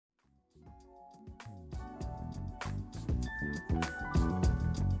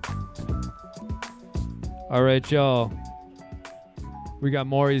All right, y'all. We got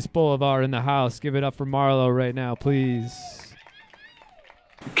Maurice Boulevard in the house. Give it up for Marleau right now, please.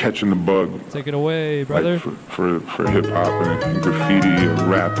 Catching the bug. Take it away, brother. Like for hip hop and graffiti and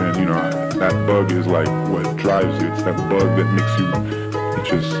rapping, you know, that bug is like what drives you. It's that bug that makes you.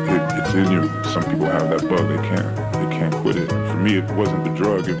 It's in you. Some people have that bug. They can't quit it. For me, it wasn't the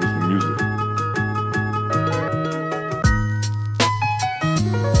drug. It was the music.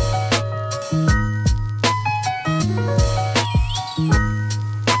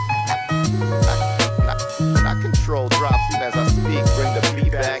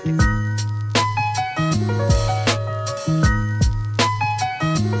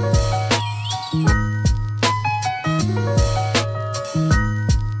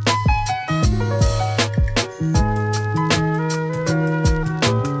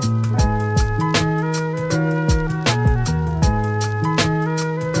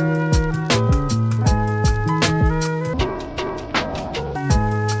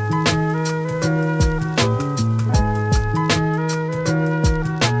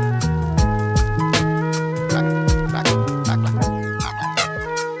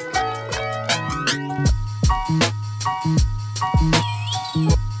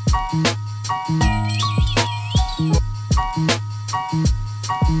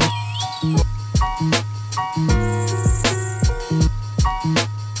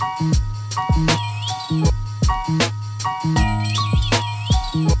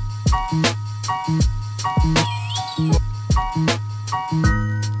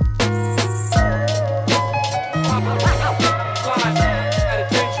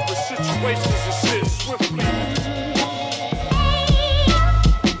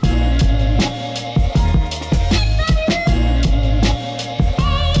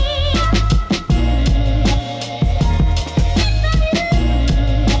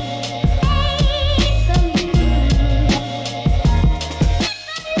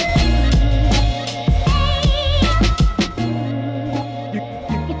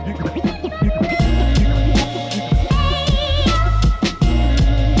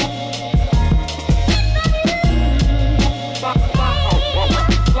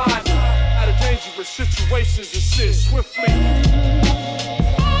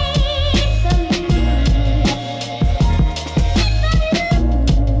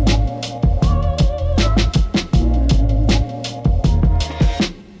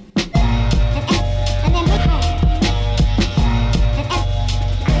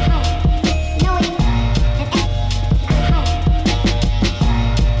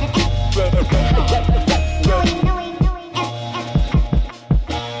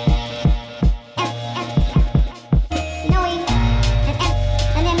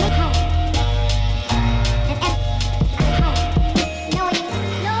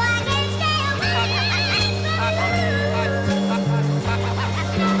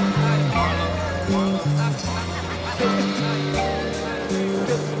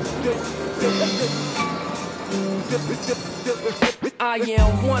 I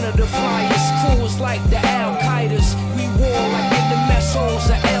am one of the flyest crews like the Al-Qaedas. We war like in the mess halls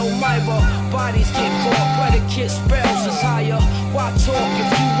of El Maiba. Bodies get caught, predicate spells is higher. Why talk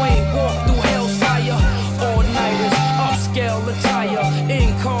if you ain't walked through hell's fire? All-nighters, upscale attire.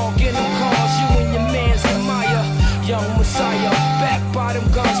 In car, get them cars, you and your man's admire. Young Messiah, back bottom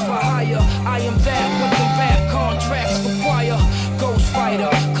guns for hire. I am that with the rap contracts require. Ghost fighter,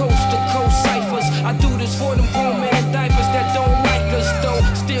 coast to coast ciphers. I do this for them grown men in diapers that don't like us though.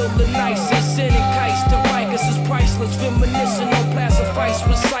 Still the nicest, sending kites to Rikers is priceless. Reminiscing on pacifies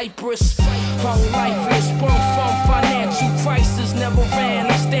with Cyprus. Hung lifeless, sprung from financial crisis. Never ran,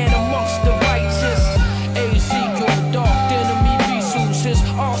 I stand amongst the righteous. Ezekiel, dark enemy vessels. His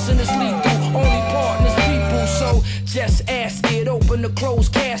arson is lethal, only partners people. So just ask it, open the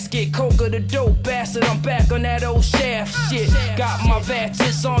closed casket. Coca the dope bastard, I'm back on that old shaft shit. Got my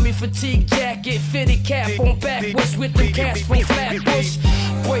Vatsis army fatigue jacket, fitted cap on backwards with them cats from Flatbush.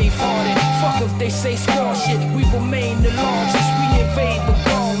 Brave-hearted, fuck if they say squaw shit. We remain the largest, we invade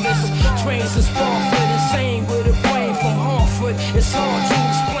regardless. Trains and Sparford, insane with a brain from Hartford. It's hard to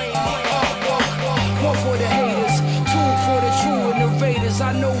explain my artwork. One for the haters, two for the true innovators.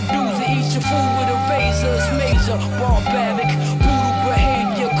 I know dudes that eat your food with a razor. It's major, barbaric, brutal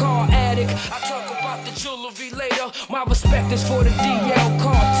behavior, car addict. I talk about the jewelry later. My respect is for the DL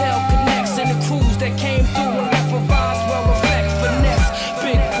cartel connects and the crews that came through and left revised well reflect finesse.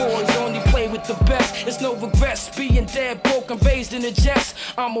 Big boys only play with the best. It's no regrets being dead broke and raised in the jets.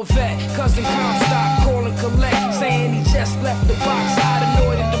 I'm a vet, cousin Comstock calling collect, saying he just left the box. I'd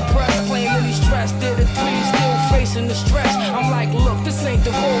annoyed and depressed, claiming he's stressed. Did a three, still facing the stress. I'm like, look, this ain't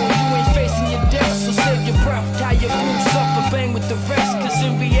the road. You ain't facing your death, so save your breath.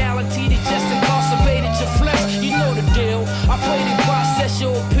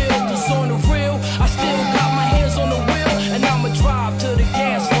 special appeal, cause on the real, I still got my hands on the wheel, and I'ma drive till the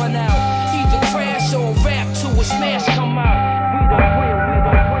gas run out. Either crash or rap till a smash come out. We the real, we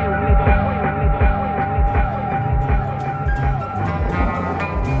the real, we the real, we the real.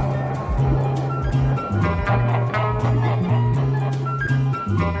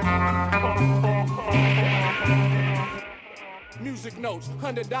 Music notes,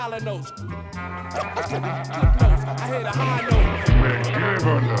 $100 notes. Clip notes, I hit a high note.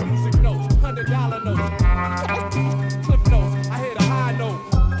 Music notes, $100 notes. Clip notes, I hit a high note.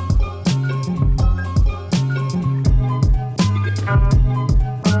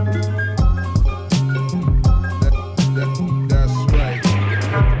 That's right.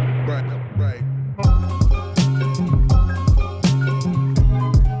 Right.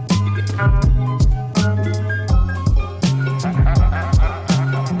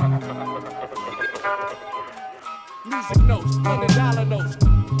 Music notes, $100 notes.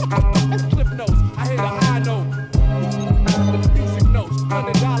 Clip notes, I hit a high note. Music notes,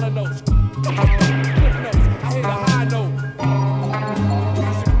 $100 notes. Clip notes, I hit a high note.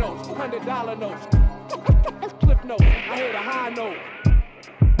 Music notes, $100 notes. Clip notes, I hit a high note.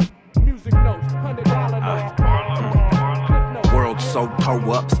 Music notes, $100 notes. World so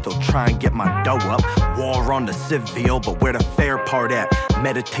toe up, still try and get my dough up. War on the civil, but where the fair part at?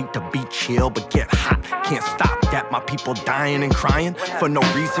 Meditate to be chill, but get hot. Can't stop that, my people dying and crying for no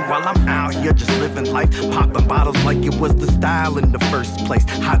reason while I'm out here just living life, popping bottles like it was the style in the first place.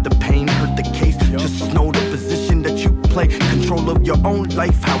 Hide the pain, hurt the case, just know the position that you play. Control of your own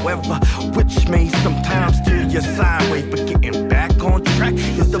life, however, which may sometimes steer you sideways, but getting back on track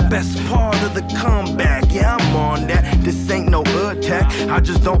is the best part of the comeback. Yeah, I'm on that. This ain't no attack. I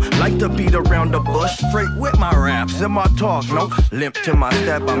just don't like to beat around the bush. Straight with my raps and my talk. No limp to my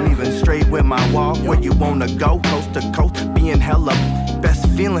step. I'm even straight with my walk. Where you wanna go, coast to coast, being hella best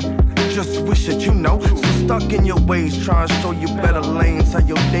feeling. Just wish that you know. So stuck in your ways, trying to show you better lanes. How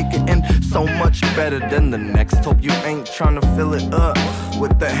your day can end so much better than the next. Hope you ain't trying to fill it up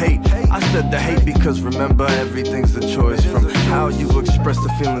with the hate. I said the hate because remember everything's a choice. From how you express the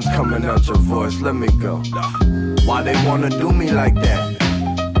feelings coming out your voice. Let me go. Why they wanna do me like that?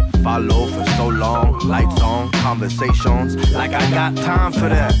 Follow for so long, lights on, conversations like I got time for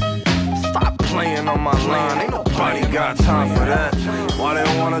that. Stop playing on my line, ain't nobody got time for that. Why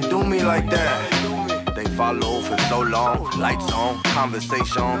they wanna do me like that? They follow for so long, lights on,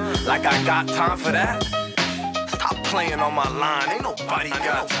 conversation like I got time for that. Stop playing on my line, ain't nobody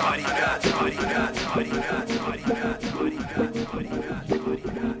got time for that.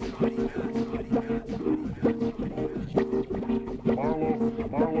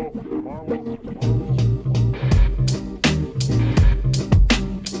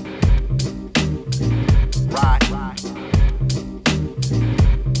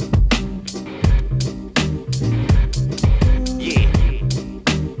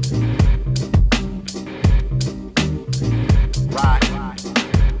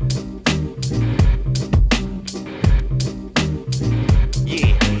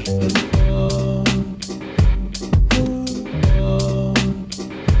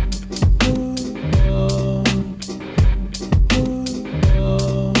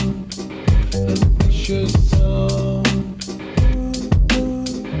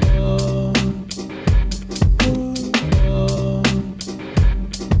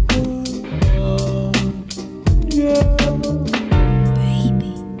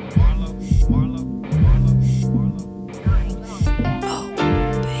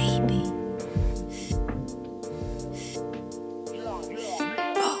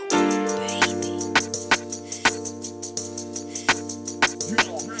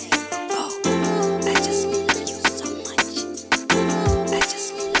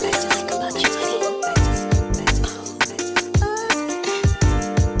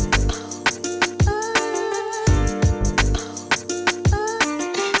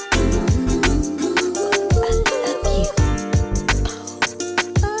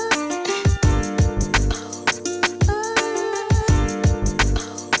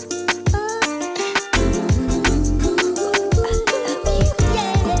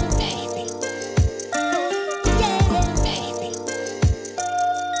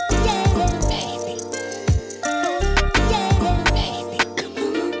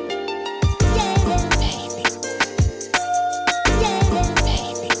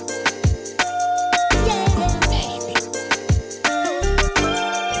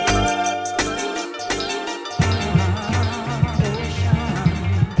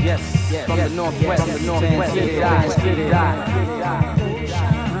 northwest, from the northwest, get it out, get it out, get it out.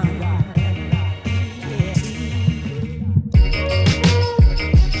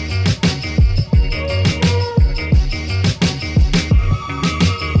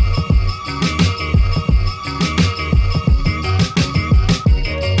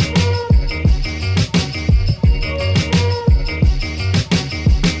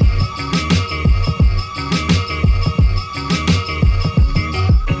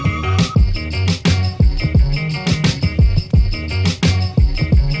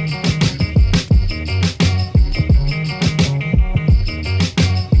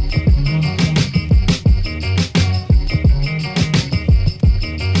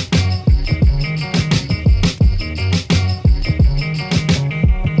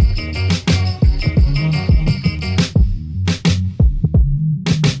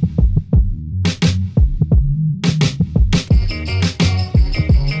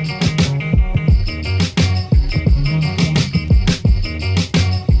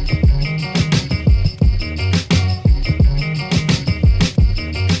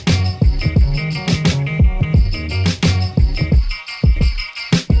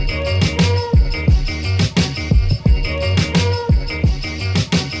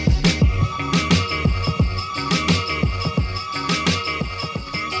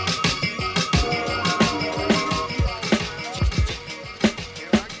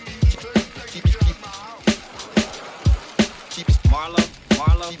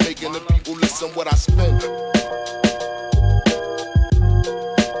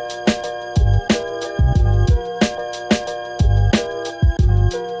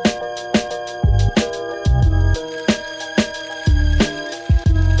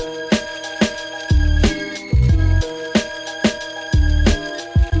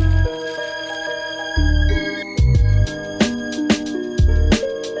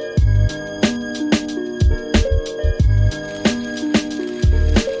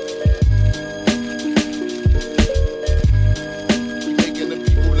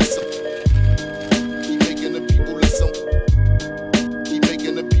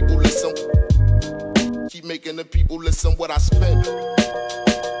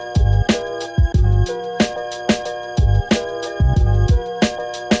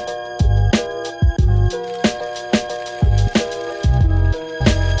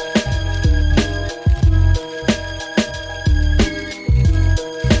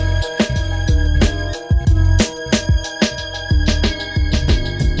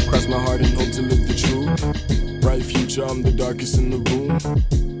 my heart and hope to live the truth. Bright future, I'm the darkest in the room.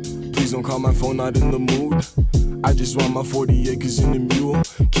 Please don't call my phone, not in the mood. I just want my 40 acres in a mule.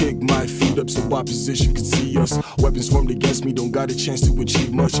 Kick my feet up so opposition can see us. Weapons formed against me, don't got a chance to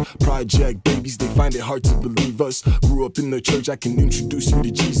achieve much. Project babies, they find it hard to believe us. Grew up in the church, I can introduce you to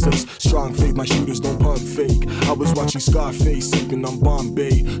Jesus. Strong faith, my shooters don't pump fake. I was watching Scarface, sipping on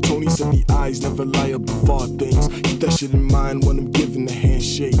Bombay. Tony said the eyes never lie above all things. Keep that shit in mind when I'm giving the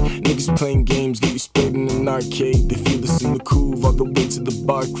handshake. Niggas playing games, get you sprayed in an arcade. They feel this in the couve, all the way to the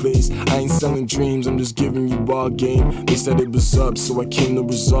Barclays. I ain't selling dreams, I'm just giving you all game. They said it was up, so I came to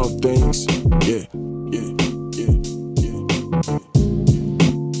resolve things. Yeah.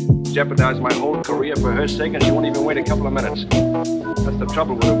 Jeopardize my whole career for her sake, and she won't even wait a couple of minutes. That's the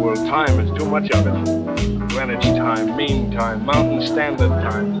trouble with the world. Time is too much of it. Greenwich time, mean time, mountain standard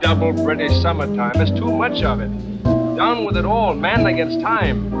time, double British summertime. There's too much of it. Down with it all, man against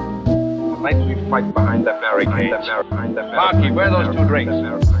time. Tonight we fight behind the barricades. Marky, where are those two drinks?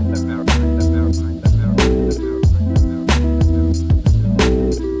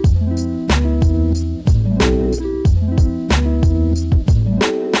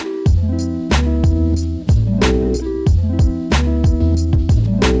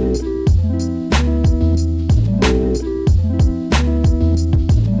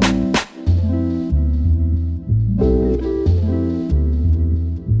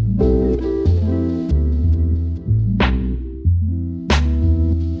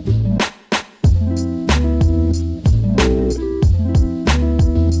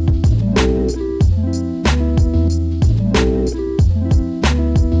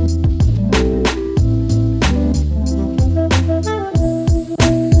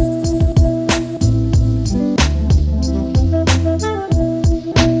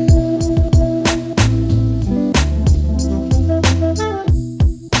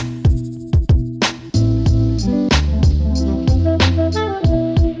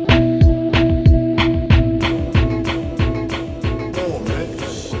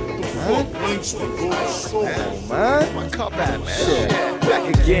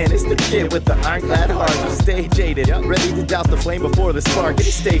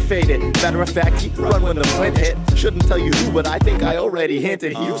 Stay faded. Matter of fact, you run when the flint hit. Shouldn't tell you who, but I think I already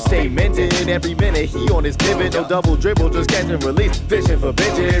hinted. You stay minted every minute. He on his pivot, no double dribble, just catch and release. Vision for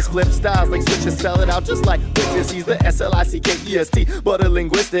bitches, flip styles like switches, spell it out just like bitches. He's the SLICKEST, butter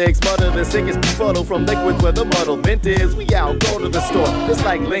linguistics, mutter the sickest befuddle from liquids where the muddled mint is. We out, go to the store, just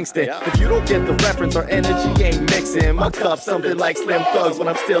like Langston. If you don't get the reference, our energy ain't mixing. My cup's something like Slim Thugs when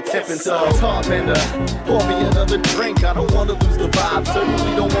I'm still tipping. So, Tarbender, pour me another drink. I don't wanna lose the vibe,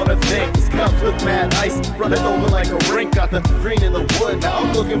 certainly don't wanna think. These cups with mad ice, running over like a rink. Got the green in the wood, now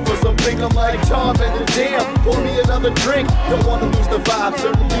I'm looking for something. I'm like Tarbender, damn, pour me another drink. Don't wanna lose the vibe,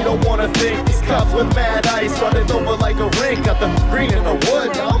 certainly don't wanna think. These cups with mad ice, running over like a rink. Got the green in the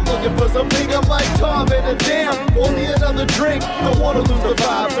wood, now I'm looking for something. I'm like Tarbender, damn, pour me another drink. Don't wanna lose the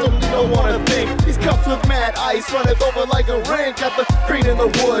vibe, certainly don't wanna think. These cups with mad ice, running over like a rink. Got the green in the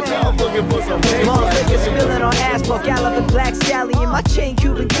wood, now I'm looking for something. Long liquor spilling on asphalt, galloping black stallion. My chain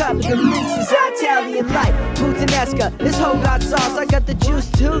Cuban cup, the mince is Italian light. Puttanesca, this hoe got sauce. I got the juice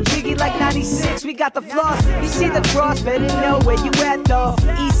too, jiggy like 96. We got the floss. You see the cross, better know where you at though.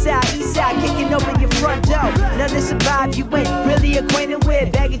 East side, kicking open your front door. Now this a vibe you ain't really acquainted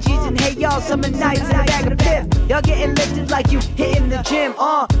with. Bag of cheese and hey y'all, summer nights and a bag of piff. Y'all getting lifted like you hitting the gym,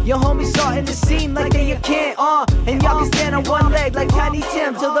 Your homies saw in the scene like they a kin, And y'all can stand on one leg like Tiny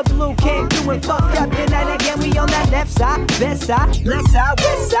Tim till the blue came through and fucked up. Then that again, we on that left side, best side, left side,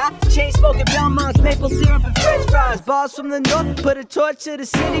 west side. Chain smoking Belmonts, maple syrup and French fries. Balls from the north, put a torch to the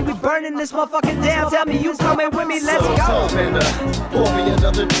city. We burning this motherfucking down. Tell me you coming with me, let's go. Tarbender, pour me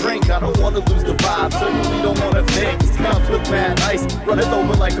another drink. I don't wanna lose the vibe, certainly don't wanna think. These cups with mad ice, running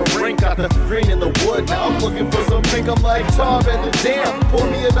over like a rink. Got the green in the wood, now I'm looking for some pink. I'm like Tarbender, damn, pour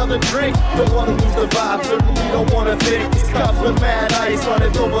me another drink. Don't wanna lose the vibe, certainly don't wanna think. These cups with mad ice,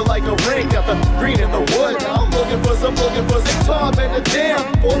 running over like a rink. Got the green in the wood, now I'm looking for some Tarbender, damn,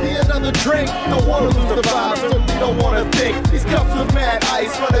 pour me another drink. Don't wanna lose the vibe, certainly don't wanna think. These cups with mad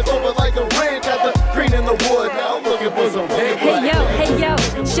ice, running over like a rink. Got the green in the wood, now I'm looking for some pink. Hey yo,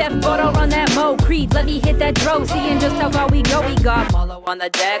 Chef Bodo on that Mo Creed. Let me hit that dro, seeing just how far we go. We got Marleau on the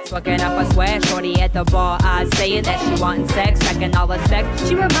decks, fucking up a swag. Shorty at the bar, eyes saying that she wantin' sex, checking all the specs.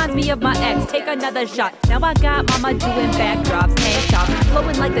 She reminds me of my ex. Take another shot. Now I got mama doing backdrops, tank tops,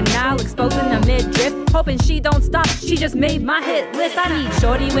 flowing like the Nile, exposing the midriff. hoping she don't stop. She just made my hit list. I need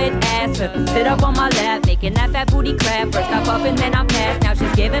shorty with ass to sit up on my lap, making that fat booty clap. First I puff and then I pass. Now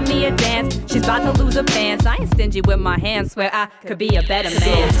she's giving me a dance. She's about to lose her pants. I ain't stingy with my hands. Swear I could be a better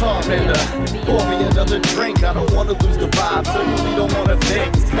man. So Tom and pour me another drink. I don't wanna lose the vibe. Certainly don't wanna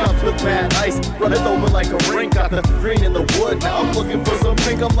think. This comes with mad ice, run it over like a rink. Got the green in the wood. Now I'm looking for some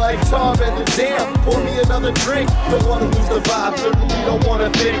pink. I'm like Tom and damn, pour me another drink. Don't wanna lose the vibe. Certainly don't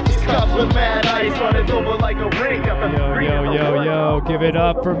wanna think. These cops with mad ice, run it over like a ring. Yo, give it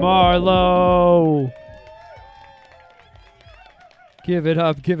up for Marleau. Give it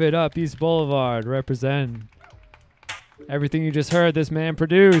up, East Boulevard, represent. Everything you just heard, this man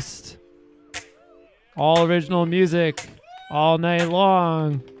produced. All original music, all night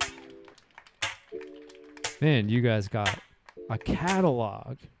long. Man, you guys got a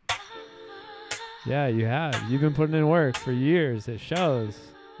catalog. Yeah, you have. You've been putting in work for years. It shows.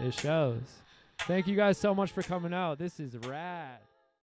 It shows. Thank you guys so much for coming out. This is rad.